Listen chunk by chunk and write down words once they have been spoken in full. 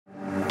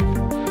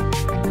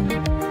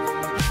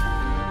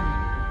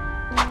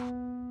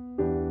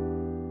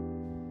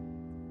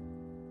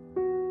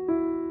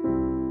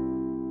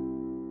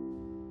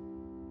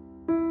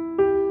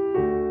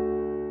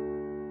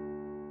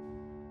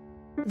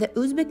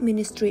Uzbek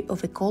Ministry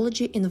of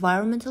Ecology,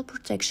 Environmental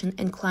Protection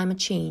and Climate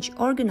Change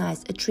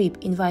organized a trip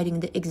inviting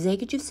the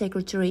Executive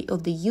Secretary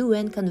of the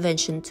UN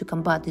Convention to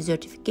Combat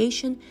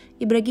Desertification,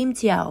 Ibrahim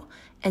Tiao,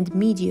 and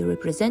media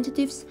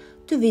representatives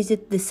to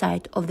visit the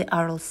site of the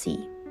Aral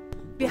Sea.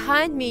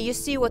 Behind me you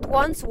see what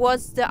once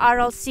was the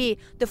Aral Sea,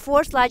 the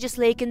fourth largest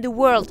lake in the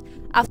world.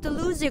 After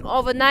losing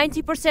over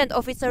 90%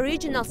 of its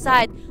original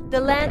size, the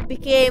land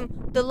became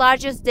the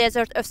largest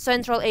desert of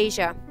Central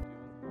Asia.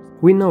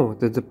 We know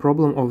that the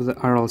problem of the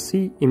Aral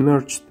Sea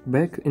emerged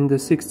back in the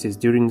 60s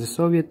during the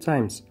Soviet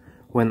times,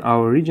 when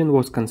our region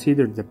was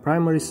considered the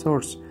primary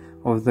source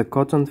of the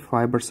cotton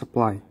fiber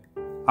supply.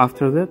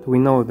 After that, we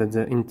know that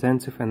the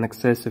intensive and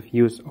excessive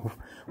use of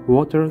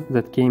water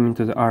that came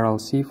into the Aral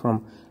Sea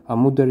from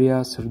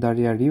Amudarya,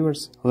 Sirdarya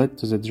rivers led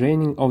to the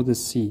draining of the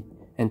sea,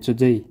 and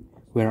today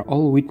we are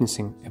all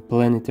witnessing a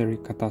planetary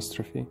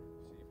catastrophe.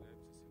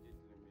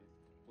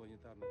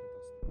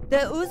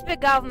 The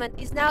Uzbek government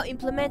is now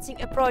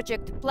implementing a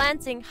project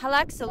planting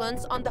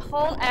haloxylons on the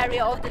whole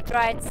area of the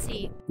dried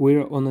sea. We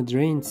are on a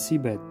drained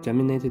seabed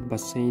dominated by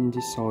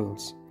sandy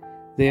soils.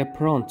 They are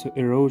prone to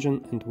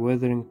erosion and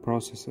weathering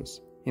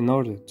processes. In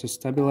order to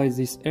stabilize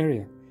this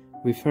area,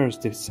 we first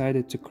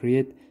decided to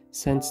create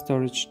sand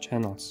storage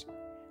channels.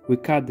 We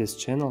cut these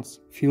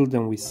channels, filled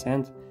them with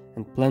sand,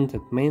 and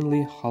planted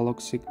mainly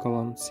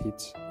haloxylon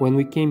seeds. When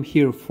we came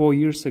here 4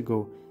 years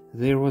ago,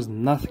 there was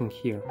nothing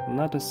here,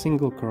 not a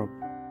single crop.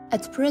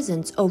 At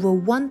present, over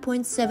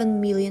 1.7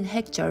 million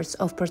hectares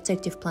of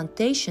protective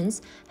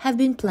plantations have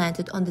been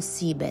planted on the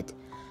seabed.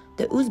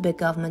 The Uzbek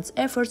government's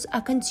efforts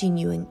are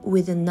continuing,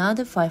 with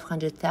another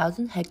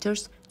 500,000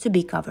 hectares to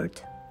be covered.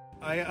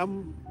 I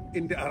am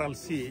in the Aral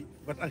Sea,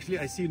 but actually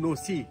I see no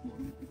sea.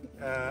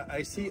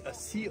 I see a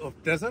sea of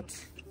desert,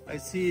 I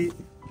see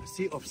a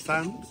sea of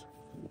sand,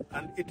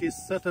 and it is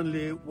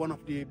certainly one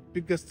of the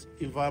biggest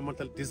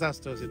environmental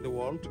disasters in the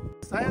world.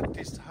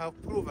 Scientists have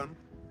proven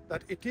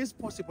that it is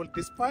possible,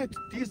 despite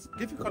these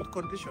difficult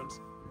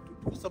conditions,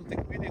 to do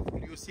something meaningful.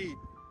 You see,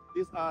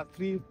 these are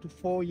 3 to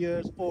 4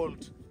 years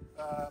old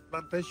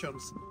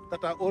plantations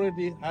that are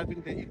already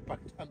having the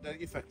impact and the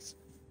effects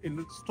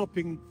in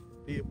stopping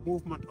the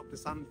movement of the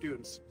sand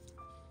dunes.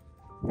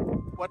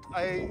 What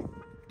my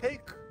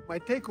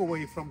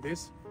takeaway from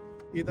this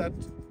is that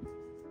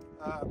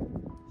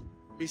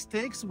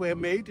mistakes were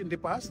made in the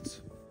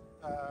past,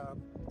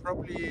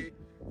 probably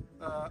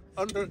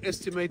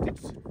underestimating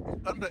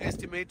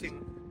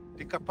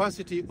the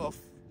capacity of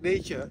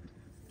nature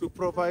to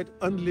provide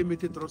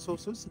unlimited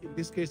resources. In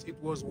this case,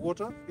 it was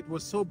water. It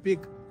was so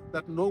big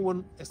that no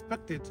one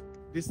expected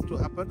this to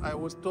happen.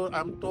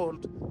 I'm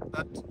told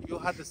that you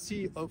had a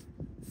sea of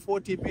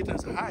 40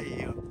 meters high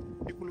here.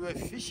 People were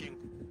fishing,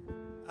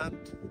 and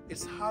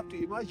it's hard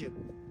to imagine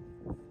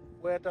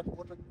where that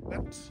water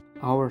went.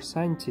 Our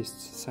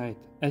scientists' site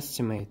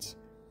estimates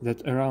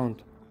that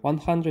around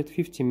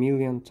 150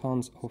 million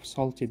tons of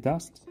salty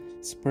dust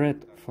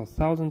spread for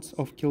thousands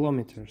of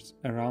kilometers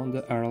around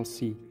the Aral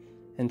Sea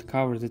and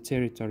cover the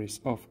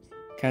territories of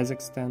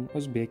Kazakhstan,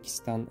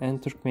 Uzbekistan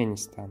and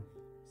Turkmenistan.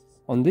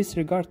 On this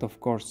regard, of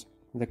course,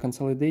 the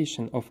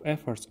consolidation of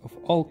efforts of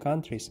all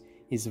countries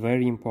is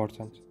very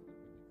important.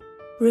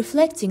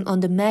 Reflecting on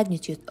the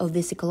magnitude of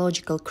this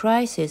ecological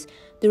crisis,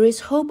 there is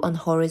hope on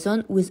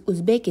horizon, with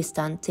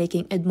Uzbekistan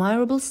taking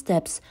admirable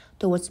steps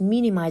towards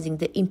minimizing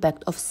the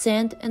impact of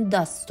sand and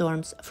dust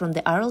storms from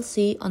the Aral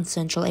Sea on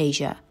Central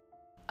Asia.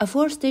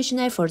 Afforestation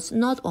efforts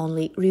not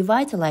only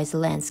revitalize the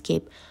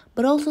landscape,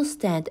 but also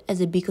stand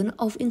as a beacon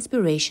of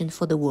inspiration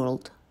for the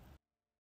world.